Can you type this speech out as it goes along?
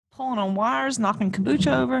pulling on wires, knocking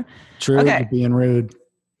kombucha over. True, Okay. being rude.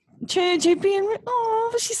 True, being rude. Oh,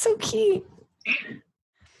 but she's so cute.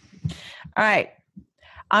 All right.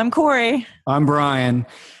 I'm Corey. I'm Brian.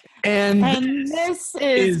 And this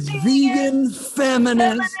is Vegan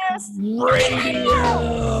Feminist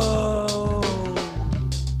Radio.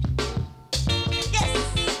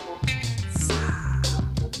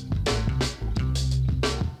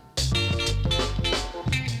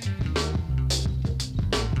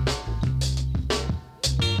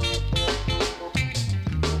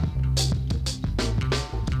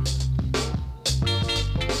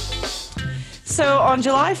 So on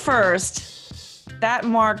July 1st, that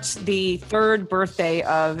marked the third birthday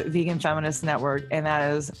of Vegan Feminist Network, and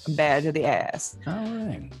that is bad to the ass. All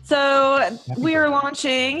right. So we are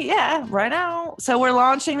launching, right now. So we're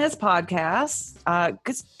launching this podcast,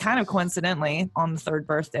 kind of coincidentally on the third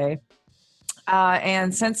birthday.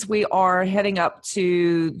 And since we are heading up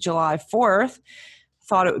to July 4th,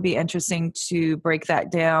 thought it would be interesting to break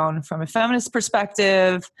that down from a feminist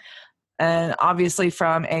perspective, and obviously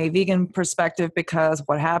from a vegan perspective, because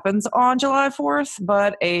what happens on July 4th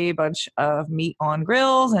but a bunch of meat on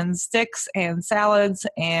grills and sticks and salads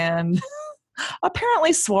and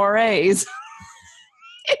apparently soirees.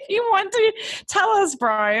 If you want to tell us,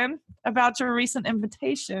 Brian, about your recent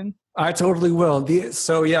invitation. I totally will.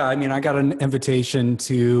 I got an invitation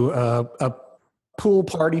to a pool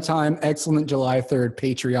party time, excellent July 3rd,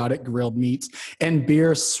 patriotic grilled meats, and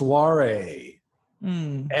beer soiree.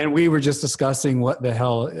 And we were just discussing what the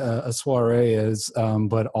hell a soiree is,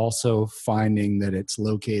 but also finding that it's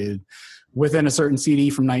located within a certain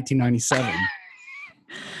CD from 1997,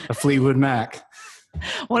 a Fleetwood Mac.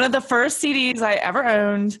 One of the first CDs I ever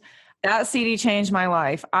owned. That CD changed my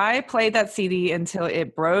life. I played that CD until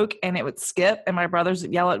it broke and it would skip, and my brothers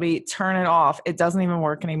would yell at me, "Turn it off. It doesn't even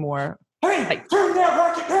work anymore." Hey, turn that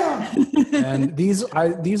record down! And these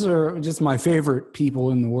are just my favorite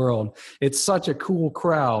people in the world. It's such a cool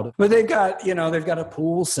crowd. But they've got a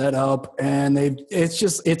pool set up, and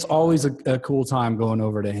it's always a cool time going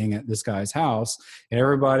over to hang at this guy's house. And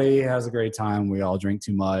everybody has a great time. We all drink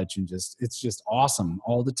too much, and it's just awesome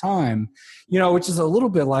all the time. Which is a little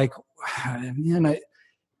bit like, why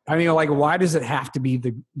does it have to be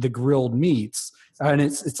the grilled meats? And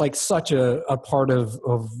it's like such a part of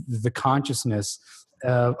the consciousness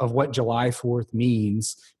of what July 4th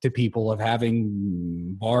means to people, of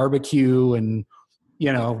having barbecue and,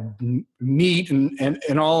 meat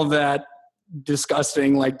and all of that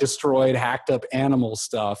disgusting, like destroyed, hacked up animal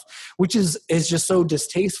stuff, which is just so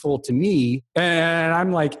distasteful to me. And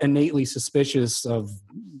I'm like innately suspicious of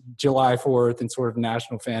July 4th and sort of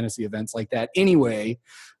national fantasy events like that anyway.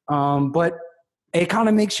 But it kind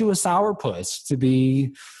of makes you a sourpuss to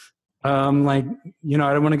be I don't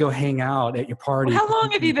want to go hang out at your party. Well, how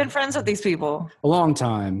long have you been friends with these people? A long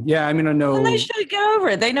time. Yeah, I know. Well, they should get over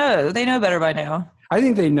it. They know better by now. I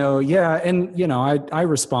think they know. Yeah. And, I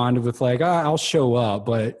responded with like, I'll show up.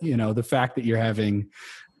 But, the fact that you're having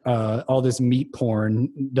all this meat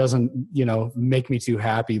porn doesn't, make me too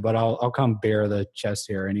happy, but I'll come bare the chest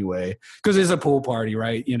hair anyway, because it's a pool party,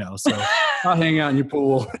 right? So I'll hang out in your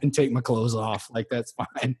pool and take my clothes off. Like, that's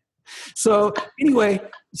fine. So anyway,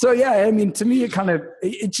 to me,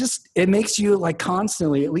 it makes you like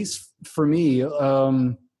constantly, at least for me,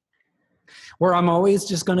 where I'm always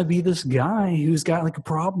just going to be this guy who's got like a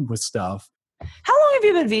problem with stuff. How long have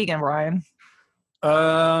you been vegan, Brian?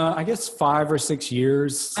 I guess 5 or 6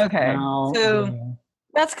 years. Okay. Now. So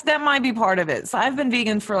that might be part of it. So I've been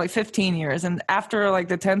vegan for like 15 years, and after like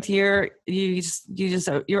the 10th year,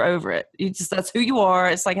 you're over it. That's who you are.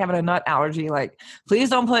 It's like having a nut allergy. Like, please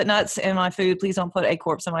don't put nuts in my food. Please don't put a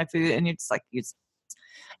corpse in my food. And you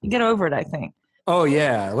get over it, I think. Oh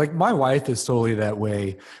yeah. Like my wife is totally that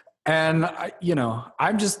way. And I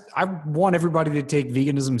want everybody to take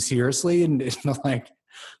veganism seriously and like,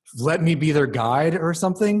 let me be their guide or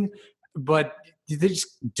something, but they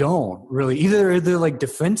just don't really. Either they're like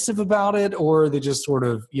defensive about it, or they just sort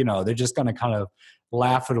of, they're just going to kind of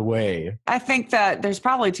laugh it away. I think that there's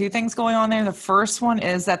probably two things going on there. The first one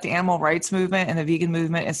is that the animal rights movement and the vegan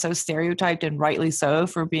movement is so stereotyped, and rightly so,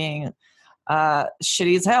 for being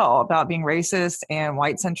shitty as hell, about being racist and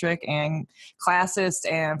white centric and classist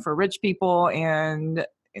and for rich people and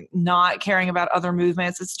not caring about other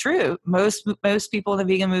movements. It's true. Most people in the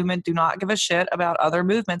vegan movement do not give a shit about other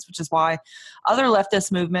movements, which is why other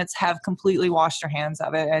leftist movements have completely washed their hands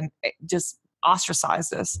of it and just ostracize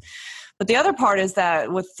this. But the other part is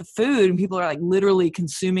that with the food, and people are like literally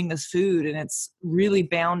consuming this food, and it's really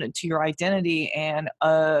bound into your identity. And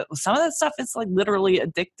some of that stuff is like literally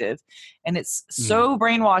addictive, and it's so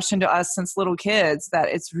brainwashed into us since little kids that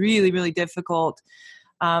it's really, really difficult.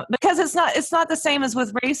 Because it's not the same as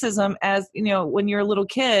with racism. As you know, when you're a little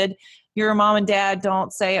kid, your mom and dad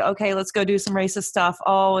don't say, okay, let's go do some racist stuff.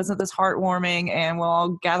 Oh, isn't this heartwarming? And we'll all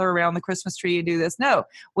gather around the Christmas tree and do this. No,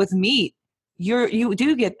 with meat, you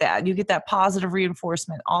do get that. You get that positive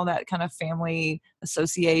reinforcement, all that kind of family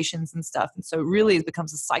associations and stuff. And so really it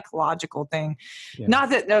becomes a psychological thing. Yeah.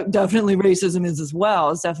 Not that no, definitely racism is as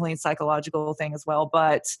well. It's definitely a psychological thing as well.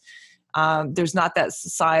 But there's not that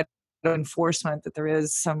societal enforcement that there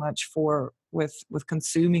is so much with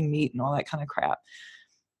consuming meat and all that kind of crap.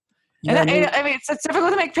 Yeah, and I mean, it's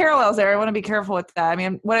difficult to make parallels there. I want to be careful with that. I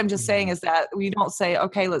mean, what I'm just saying is that we don't say,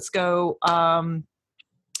 okay, let's go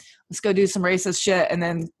do some racist shit and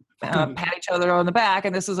then pat each other on the back.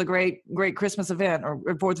 And this is a great Christmas event or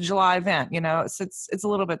 4th of July event. You know, it's a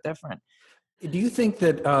little bit different. Do you think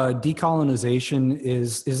that decolonization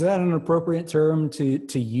is that an appropriate term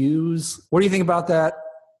to use? What do you think about that?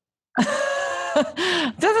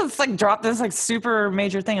 Doesn't like drop this like super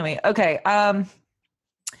major thing on me. Okay.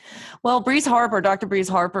 Well, Dr. Breeze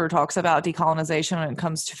Harper talks about decolonization when it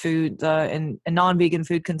comes to food and non-vegan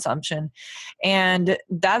food consumption. And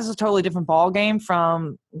that is a totally different ballgame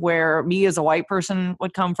from where me as a white person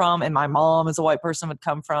would come from and my mom as a white person would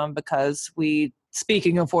come from, because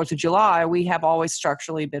speaking of 4th of July, we have always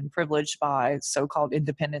structurally been privileged by so-called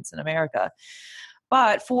independence in America.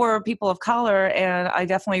 But for people of color, and I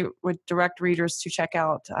definitely would direct readers to check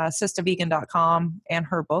out SistaVegan.com and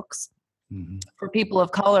her books. Mm-hmm. For people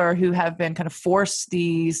of color who have been kind of forced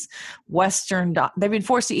they've been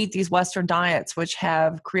forced to eat these Western diets, which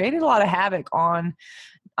have created a lot of havoc on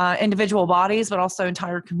individual bodies, but also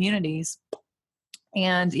entire communities.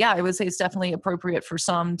 And yeah, I would say it's definitely appropriate for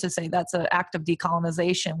some to say that's an act of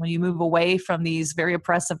decolonization when you move away from these very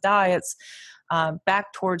oppressive diets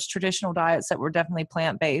back towards traditional diets that were definitely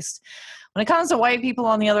plant-based. When it comes to white people,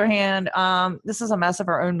 on the other hand, this is a mess of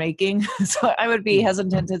our own making. So I would be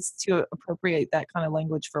hesitant to appropriate that kind of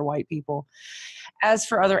language for white people. As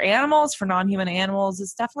for other animals, for non-human animals,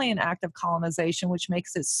 it's definitely an act of colonization, which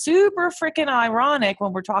makes it super freaking ironic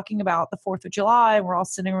when we're talking about the 4th of July and we're all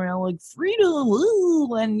sitting around like freedom,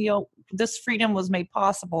 woo, and this freedom was made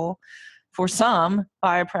possible for some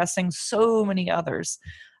by oppressing so many others.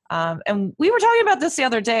 And we were talking about this the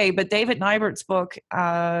other day, but David Nybert's book,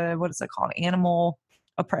 what is it called? Animal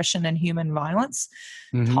Oppression and Human Violence,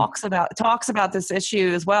 talks about this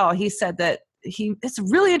issue as well. He said that it's a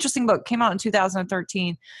really interesting book, came out in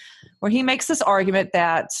 2013, where he makes this argument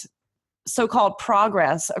that so-called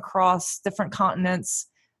progress across different continents,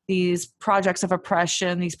 these projects of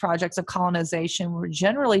oppression, these projects of colonization were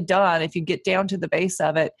generally done, if you get down to the base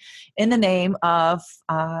of it, in the name of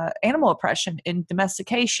animal oppression, in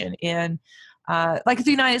domestication, in like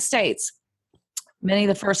the United States. Many of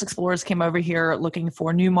the first explorers came over here looking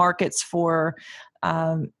for new markets for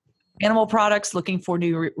animal products, looking for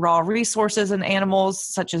new raw resources in animals,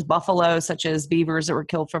 such as buffalo, such as beavers that were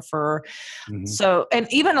killed for fur. Mm-hmm. So,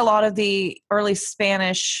 and even a lot of the early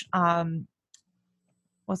Spanish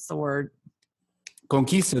what's the word?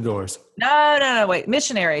 Conquistadors. No, wait.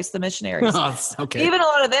 Missionaries, the missionaries. Okay. Even a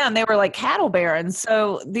lot of them, they were like cattle barons.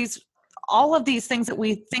 So all of these things that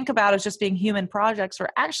we think about as just being human projects are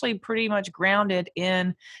actually pretty much grounded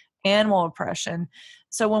in animal oppression.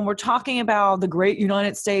 So when we're talking about the great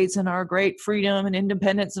United States and our great freedom and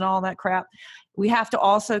independence and all that crap, we have to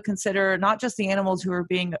also consider not just the animals who are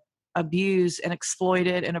being abused and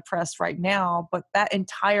exploited and oppressed right now, but that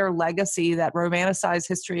entire legacy, that romanticized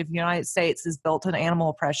history of the United States is built on animal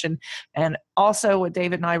oppression. And also what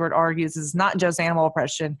David Nybert argues is not just animal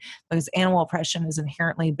oppression, because animal oppression is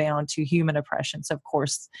inherently bound to human oppression. So of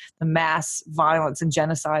course, the mass violence and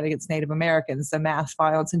genocide against Native Americans, the mass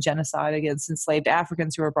violence and genocide against enslaved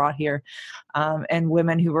Africans who were brought here, and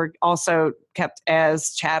women who were also kept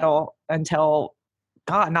as chattel until,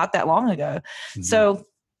 God, not that long ago. Mm-hmm. So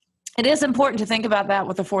it is important to think about that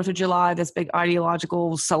with the 4th of July, this big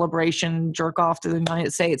ideological celebration, jerk off to the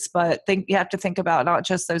United States. But you have to think about not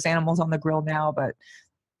just those animals on the grill now, but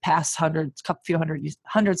past hundreds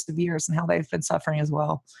of years and how they've been suffering as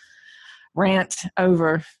well. Rant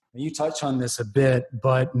over. You touch on this a bit,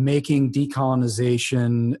 but making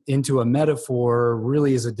decolonization into a metaphor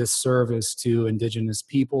really is a disservice to indigenous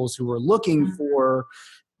peoples who are looking for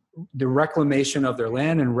the reclamation of their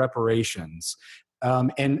land and reparations.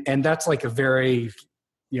 And that's like a very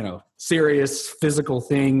serious physical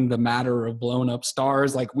thing, the matter of blown up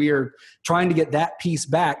stars. Like, we are trying to get that piece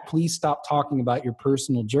back. Please stop talking about your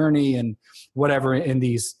personal journey and whatever in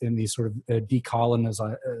these sort of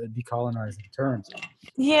decolonizing terms.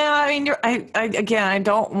 Yeah, I mean, I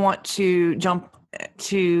don't want to jump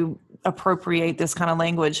to appropriate this kind of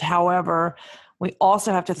language. However, we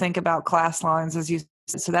also have to think about class lines, as you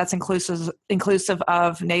said. So that's inclusive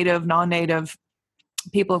of Native, non-Native,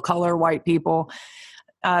 people of color, white people.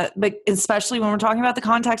 But especially when we're talking about the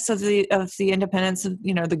context of the independence of,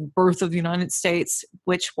 the birth of the United States,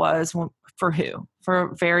 which was for who?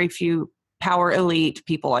 For very few power elite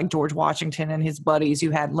people like George Washington and his buddies who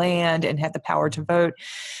had land and had the power to vote.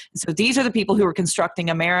 So these are the people who were constructing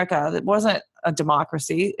America. That wasn't a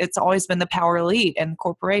democracy. It's always been the power elite and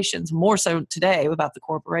corporations, more so today about the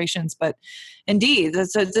corporations. But indeed,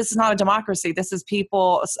 this is not a democracy. This is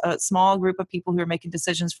people, a small group of people who are making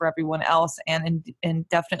decisions for everyone else, and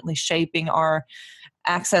definitely shaping our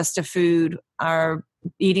access to food, our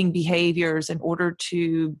eating behaviors in order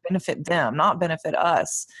to benefit them, not benefit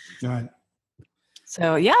us. Right.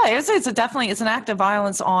 So yeah, it's an act of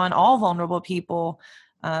violence on all vulnerable people.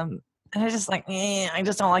 And I just I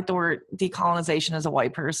just don't like the word decolonization as a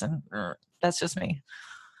white person. That's just me.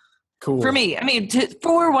 Cool. For me, I mean,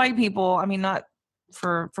 for white people, I mean, not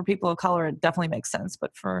for people of color, it definitely makes sense.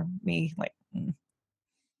 But for me,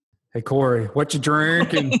 Hey, Corey, what you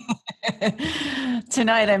drinking?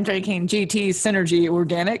 Tonight I'm drinking GT Synergy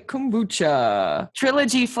Organic Kombucha.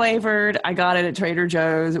 Trilogy flavored. I got it at Trader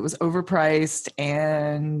Joe's. It was overpriced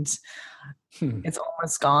and it's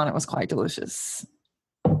almost gone. It was quite delicious.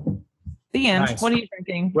 The end. Nice. What are you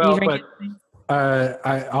drinking? Well,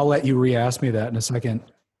 I'll let you re-ask me that in a second.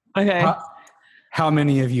 Okay. How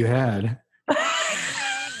many have you had? That's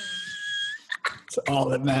all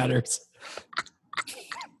that matters.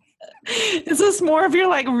 Is this more of your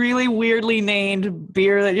really weirdly named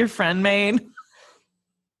beer that your friend made?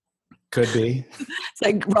 Could be. It's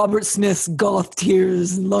like Robert Smith's Goth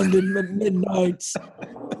Tears London Midnight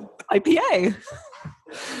IPA.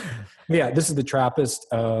 Yeah, this is the Trappist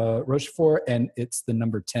Rochefort, and it's the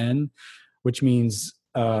number 10, which means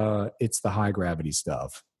it's the high gravity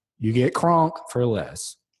stuff. You get Kronk for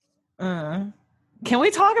less. Can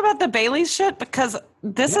we talk about the Bailey's shit? Because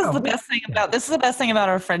this is the best thing about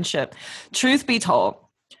our friendship. Truth be told,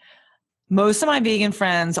 most of my vegan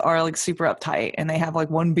friends are super uptight, and they have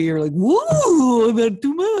one beer, woo, I've had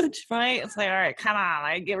too much, right? It's all right, come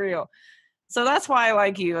on, get real. So that's why I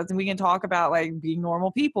like you. We can talk about being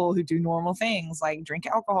normal people who do normal things, like drink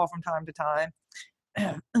alcohol from time to time.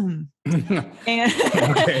 and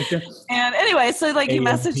anyway, so you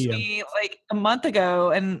messaged me a month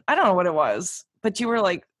ago, and I don't know what it was, but you were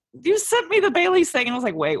you sent me the Bailey's thing, and I was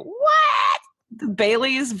like, wait, what? The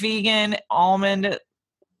Bailey's vegan almond,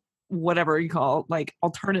 whatever you call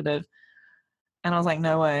alternative. And I was like,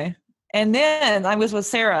 no way. And then I was with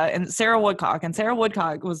Sarah Woodcock, and Sarah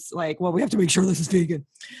Woodcock was like, well, we have to make sure this is vegan.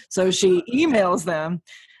 So she emails them,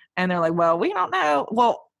 and they're like, well, we don't know.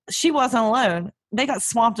 Well, she wasn't alone. They got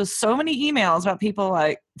swamped with so many emails about people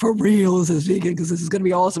for real, this is vegan because this is going to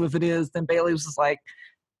be awesome if it is. Then Bailey was just like,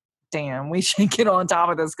 damn, we should get on top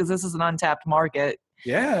of this because this is an untapped market.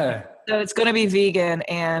 Yeah. So it's going to be vegan,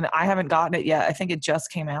 and I haven't gotten it yet. I think it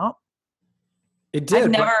just came out. It did.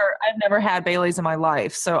 I've never had Bailey's in my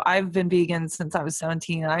life. So I've been vegan since I was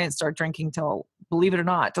 17, and I didn't start drinking till, believe it or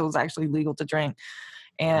not, till it was actually legal to drink.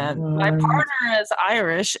 And my partner is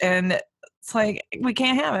Irish, and it's we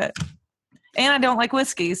can't have it. And I don't like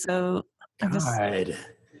whiskey, so you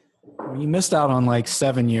missed out on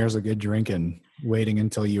 7 years of good drinking, waiting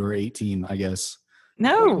until you were 18, I guess.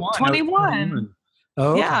 No, 21.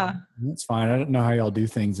 Oh, yeah. Okay. That's fine. I don't know how y'all do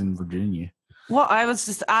things in Virginia. Well, I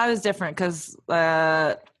was different because,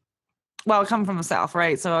 I come from the South,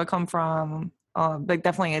 right? So I come from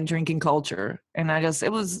definitely a drinking culture, and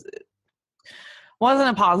it wasn't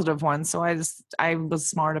a positive one. So I was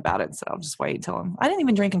smart about it. So I'll just wait till I didn't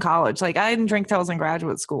even drink in college. I didn't drink till I was in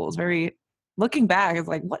graduate school. It's very, looking back, it's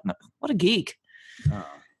what a geek.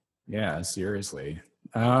 Yeah, seriously.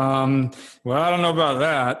 Well, I don't know about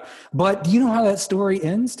that, but do you know how that story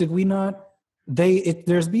ends? Did we not?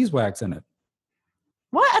 There's beeswax in it.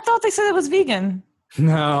 What? I thought they said it was vegan.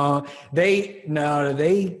 No, they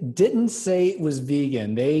didn't say it was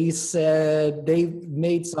vegan. They said they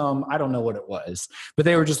made some, I don't know what it was, but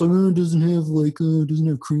they were just like, it doesn't have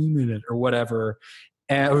cream in it or whatever.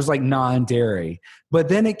 And it was non-dairy. But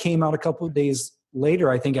then it came out a couple of days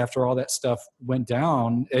later, I think, after all that stuff went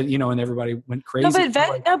down, and everybody went crazy.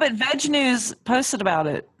 No, but Veg News posted about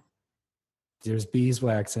it. There's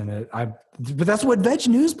beeswax in it. But that's what Veg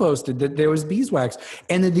News posted, that there was beeswax,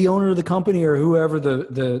 and that the owner of the company or whoever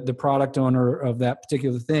the product owner of that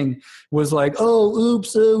particular thing was like, "Oh,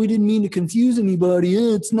 oops, we didn't mean to confuse anybody.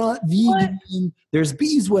 It's not vegan. What? There's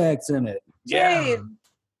beeswax in it." Jade,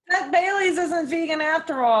 that Bailey's isn't vegan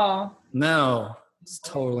after all. No, it's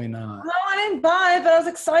totally not. No, I didn't buy it, but I was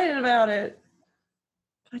excited about it.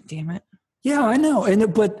 God damn it. Yeah, I know.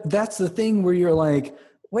 But that's the thing where you're like,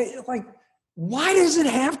 wait, like, why does it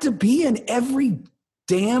have to be in every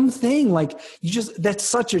damn thing? Like, that's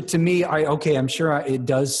such a, to me, I'm sure it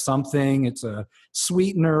does something. It's a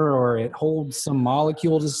sweetener or it holds some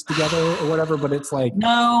molecules together or whatever, but it's like.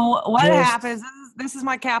 No, what happens, this is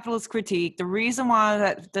my capitalist critique. The reason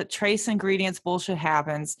why that trace ingredients bullshit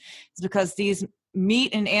happens is because these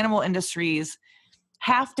meat and animal industries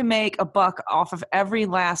have to make a buck off of every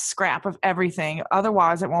last scrap of everything.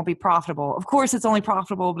 Otherwise, it won't be profitable. Of course, it's only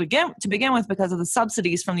profitable to begin with because of the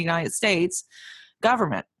subsidies from the United States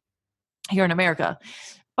government here in America.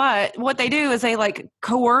 But what they do is they like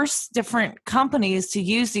coerce different companies to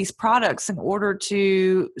use these products in order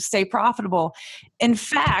to stay profitable. In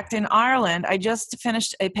fact, in Ireland, I just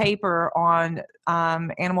finished a paper on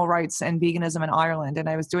animal rights and veganism in Ireland, and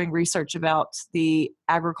I was doing research about the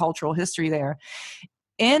agricultural history there.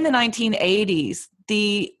 In the 1980s,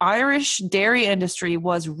 the Irish dairy industry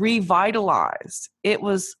was revitalized. It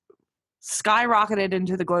was skyrocketed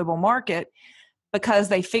into the global market because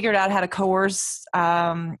they figured out how to coerce,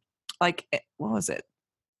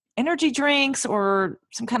 energy drinks or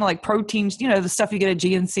some kind of like proteins, the stuff you get at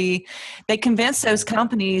GNC. They convinced those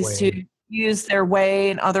companies to use their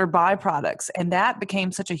whey and other byproducts. And that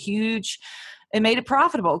became such a huge, it made it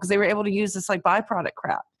profitable because they were able to use this like byproduct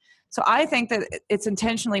crap. So I think that it's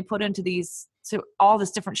intentionally put into all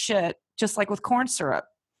this different shit, just like with corn syrup.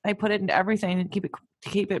 They put it into everything to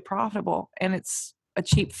keep it profitable, and it's a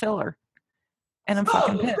cheap filler. And I'm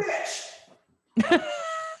fucking pissed.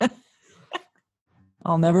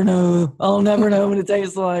 I'll never know. I'll never know what it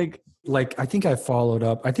tastes like. Like, I think I followed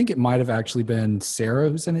up. I think it might have actually been Sarah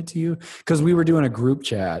who sent it to you, because we were doing a group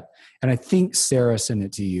chat, and I think Sarah sent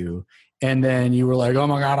it to you. And then you were like, oh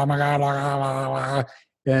my God, oh my God, oh my God.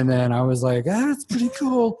 And then I was like, that's pretty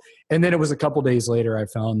cool. And then it was a couple days later, I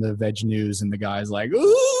found the Veg News, and the guy's like,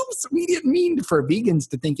 oops, we didn't mean for vegans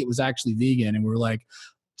to think it was actually vegan. And we're like,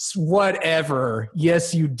 whatever.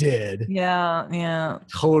 Yes, you did. Yeah.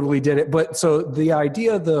 Totally did it. But so the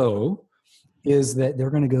idea, though, is that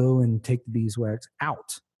they're going to go and take the beeswax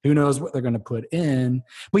out. Who knows what they're going to put in?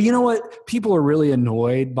 But you know what? People are really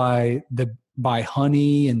annoyed by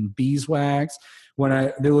honey and beeswax.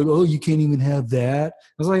 They're like, oh, you can't even have that.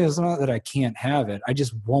 I was like, it's not that I can't have it. I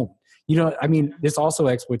just won't. It's also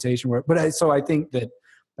exploitation work. But I think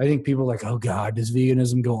people are like, oh God, does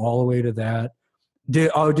veganism go all the way to that?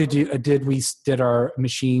 Did our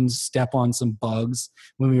machines step on some bugs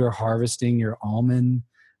when we were harvesting your almonds?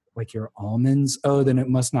 Oh, then it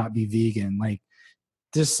must not be vegan. Like,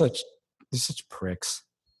 they're such pricks.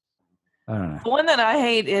 I don't know. The one that I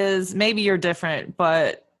hate is, maybe you're different,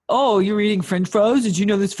 but oh, you're eating French fries? Did you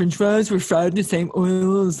know this French fries were fried in the same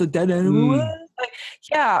oil as the dead animal was?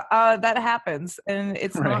 That happens, and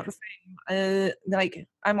it's not the same.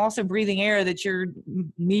 I'm also breathing air that your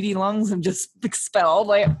meaty lungs have just expelled.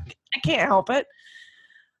 Like, I can't help it.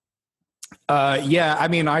 I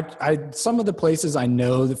some of the places I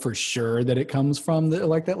know that for sure that it comes from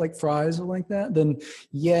like fries or like that, then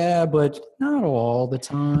yeah, but not all the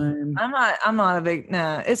time. I'm not a big,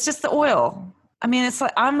 no, it's just the oil. I mean, it's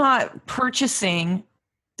like, I'm not purchasing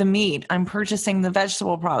the meat. I'm purchasing the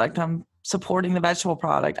vegetable product. I'm supporting the vegetable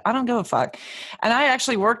product. I don't give a fuck. And I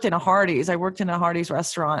actually worked in a Hardee's. I worked in a Hardee's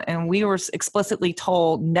restaurant, and we were explicitly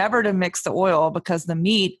told never to mix the oil because the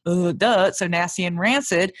meat, it's so nasty and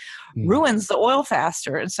rancid, ruins the oil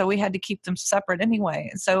faster. And so we had to keep them separate anyway.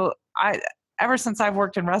 And so ever since I've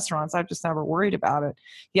worked in restaurants, I've just never worried about it.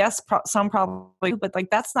 Yes, some probably, but like,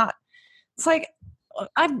 that's not, it's like,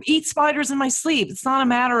 I eat spiders in my sleep. It's not a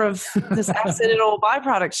matter of this accidental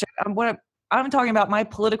byproduct shit. I'm talking about my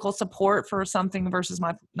political support for something versus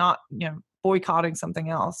my not, boycotting something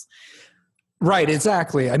else. Right,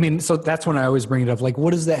 exactly. I mean, so that's when I always bring it up. Like,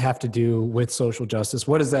 what does that have to do with social justice?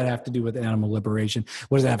 What does that have to do with animal liberation?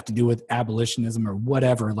 What does that have to do with abolitionism or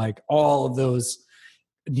whatever? Like, all of those.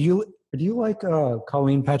 Do you like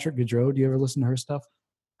Colleen Patrick Gaudreau? Do you ever listen to her stuff?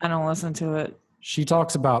 I don't listen to it. She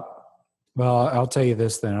talks about, well, I'll tell you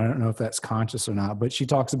this then. I don't know if that's conscious or not, but she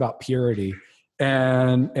talks about purity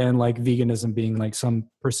and like veganism being like some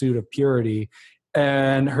pursuit of purity.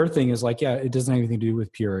 And her thing is like, yeah, it doesn't have anything to do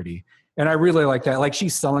with purity. And I really like that. Like,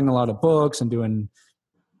 she's selling a lot of books and doing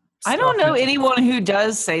I don't know anyone who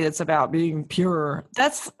does say it's about being pure.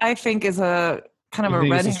 That's, I think, is a kind of a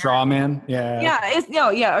red herring. Straw man. Yeah. Yeah.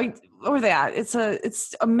 It's or that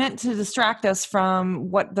it's meant to distract us from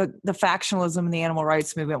what the factionalism in the animal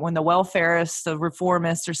rights movement, when the welfarists, the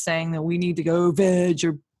reformists are saying that we need to go veg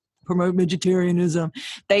or promote vegetarianism,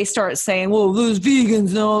 they start saying, well, those vegans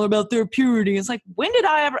and all about their purity. It's like, when did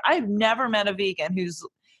I've never met a vegan who's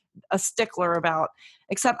a stickler about,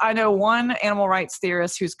 except I know one animal rights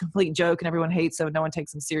theorist who's a complete joke and everyone hates him and no one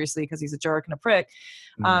takes him seriously because he's a jerk and a prick,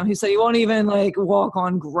 who said he won't even like walk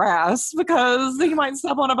on grass because he might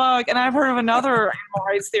step on a bug. And I've heard of another animal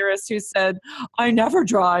rights theorist who said, I never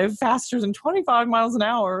drive faster than 25 miles an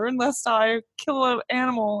hour unless I kill an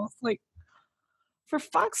animal. It's like, for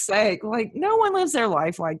fuck's sake, like, no one lives their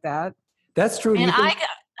life like that. That's true. And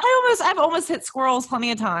I've almost hit squirrels plenty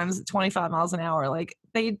of times at 25 miles an hour. Like,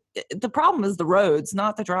 the problem is the roads,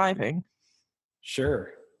 not the driving.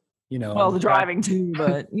 Sure. Well, the driving too,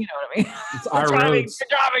 but you know what I mean? It's our roads. The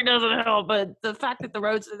driving doesn't help, but the fact that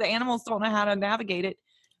the animals don't know how to navigate it.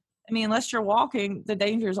 I mean, unless you're walking, the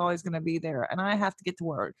danger is always going to be there. And I have to get to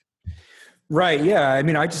work. Right. Yeah. I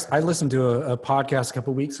mean, I listened to a podcast a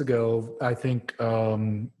couple of weeks ago, I think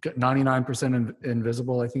 99%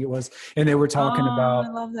 Invisible, I think it was. And they were talking about, I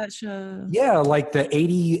love that show. Yeah. Like the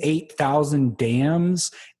 88,000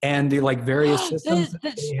 dams and the like various systems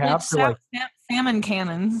that they have to like salmon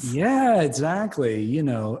cannons. Yeah, exactly.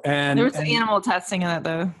 And there was animal testing in it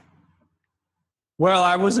though. Well,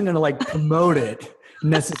 I wasn't going to like promote it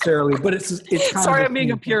necessarily, but it's kind sorry, of I'm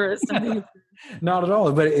being a purist. Not at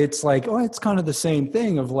all, but it's like, it's kind of the same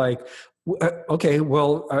thing of like, okay,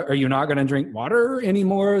 well, are you not going to drink water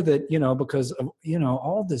anymore? That, because of,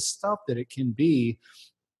 all this stuff that it can be,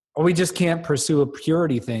 or we just can't pursue a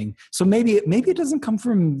purity thing. So maybe it doesn't come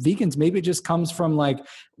from vegans. Maybe it just comes from like,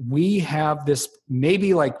 we have this,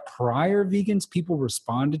 maybe like prior vegans, people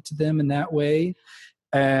responded to them in that way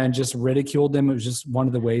and just ridiculed them. It was just one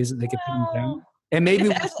of the ways that they could put them down. And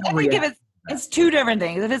maybe it's two different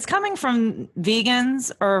things. If it's coming from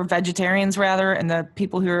vegans or vegetarians rather, and the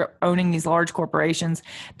people who are owning these large corporations,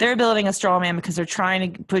 they're building a straw man because they're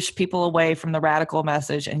trying to push people away from the radical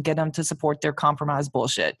message and get them to support their compromised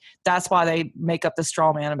bullshit. That's why they make up the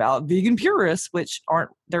straw man about vegan purists, which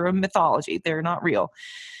they're a mythology. They're not real.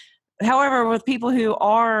 However, with people who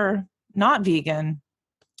are not vegan,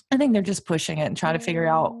 I think they're just pushing it and trying to figure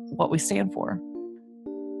out what we stand for.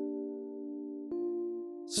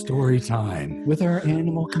 Story time with our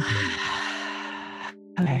animal companion.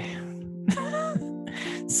 Okay.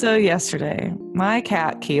 So yesterday, my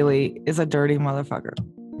cat Keely is a dirty motherfucker.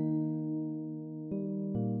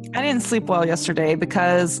 I didn't sleep well yesterday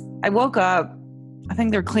because I woke up, I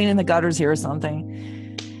think they're cleaning the gutters here or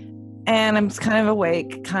something, and I'm kind of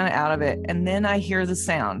awake, kind of out of it, and then I hear the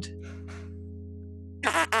sound.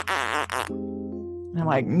 And I'm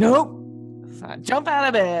like, nope. So I jump out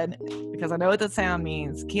of bed because I know what the sound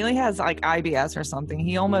means. Keely has like IBS or something.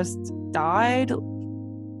 He almost died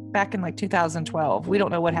back in like 2012. We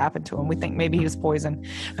don't know what happened to him. We think maybe he was poisoned.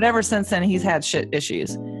 But ever since then, he's had shit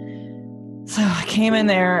issues. So I came in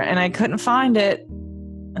there and I couldn't find it.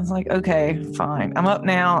 I was like, okay, fine. I'm up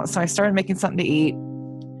now. So I started making something to eat.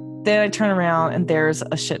 Then I turn around and there's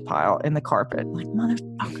a shit pile in the carpet. I'm like,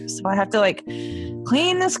 motherfucker. So I have to like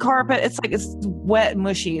clean this carpet. It's like, it's wet and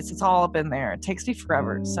mushy. It's all up in there. It takes me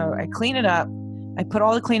forever. So I clean it up. I put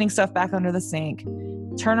all the cleaning stuff back under the sink.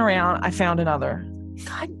 Turn around. I found another.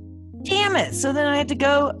 God damn it. So then I had to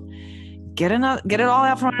go get it all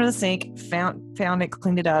out from under the sink. Found it,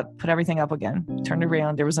 cleaned it up, put everything up again. Turned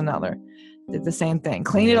around. There was another. Did the same thing.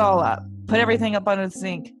 Cleaned it all up. Put everything up under the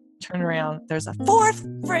sink. Turn around. There's a fourth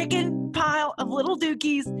freaking pile of little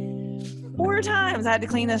dookies. 4 times I had to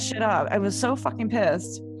clean this shit up. I was so fucking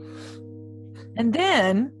pissed. And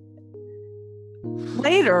then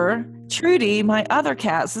later, Trudy, my other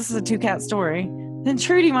cat, so this is a 2-cat story. Then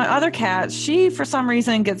Trudy, my other cat, she for some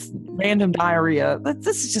reason gets random diarrhea.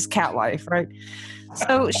 This is just cat life, right?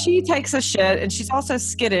 So she takes a shit, and she's also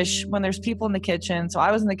skittish when there's people in the kitchen. So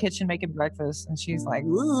I was in the kitchen making breakfast, and she's like,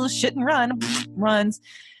 ooh, shit and runs.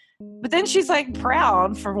 But then she's like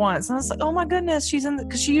proud for once. And I was like, oh my goodness, she's in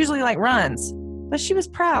because she usually like runs. But she was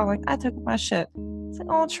proud. Like, I took my shit. It's like,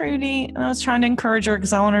 oh, Trudy. And I was trying to encourage her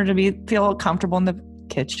because I want her to feel comfortable in the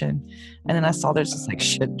kitchen. And then I saw there's just like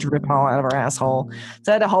shit dripping all out of her asshole.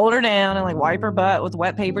 So I had to hold her down and like wipe her butt with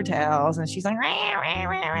wet paper towels. And she's like, rah, rah,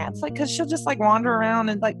 rah, rah. It's like, because she'll just like wander around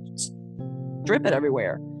and like drip it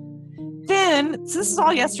everywhere. Then, so this is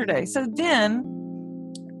all yesterday. So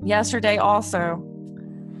then, yesterday also,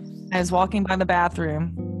 I was walking by the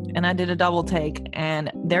bathroom and I did a double take, and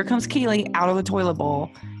there comes Keely out of the toilet bowl.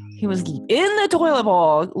 He was in the toilet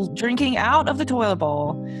bowl, drinking out of the toilet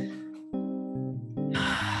bowl.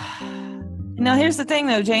 Now, here's the thing,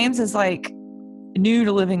 though. James is like new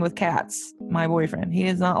to living with cats, my boyfriend. He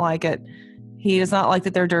does not like it. He does not like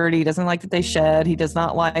that they're dirty. He doesn't like that they shed. He does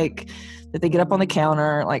not like that they get up on the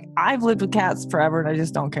counter. Like, I've lived with cats forever and I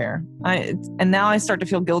just don't care. And now I start to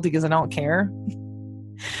feel guilty because I don't care.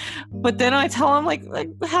 But then I tell him, like I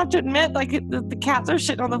have to admit, like, the cats are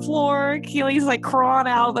shitting on the floor. Keely's like crawling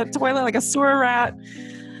out of the toilet like a sewer rat.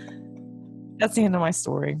 That's the end of my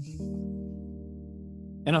story.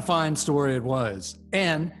 And a fine story it was.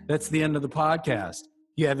 And that's the end of the podcast.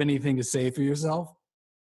 You have anything to say for yourself?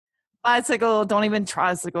 Bicycle, don't even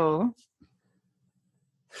tricycle.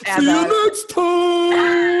 See you next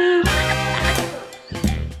time!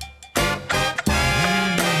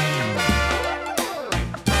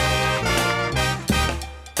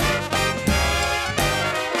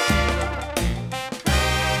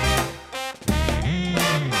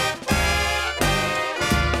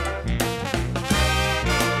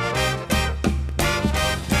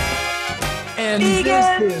 And this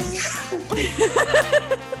is...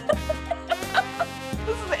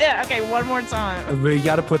 Yeah, okay, one more time. We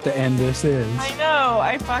got to put the end this is. I know,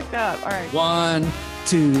 I fucked up. All right. 1,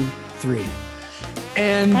 2, 3.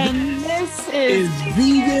 And this is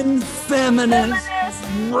Vegan Feminist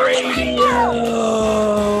Radio.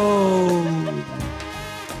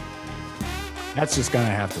 That's just going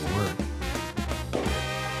to have to work.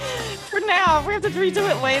 For now, if we have to redo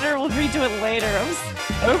it later, we'll redo it later. I'm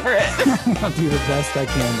over it. I'll do the best I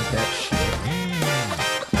can with that shit.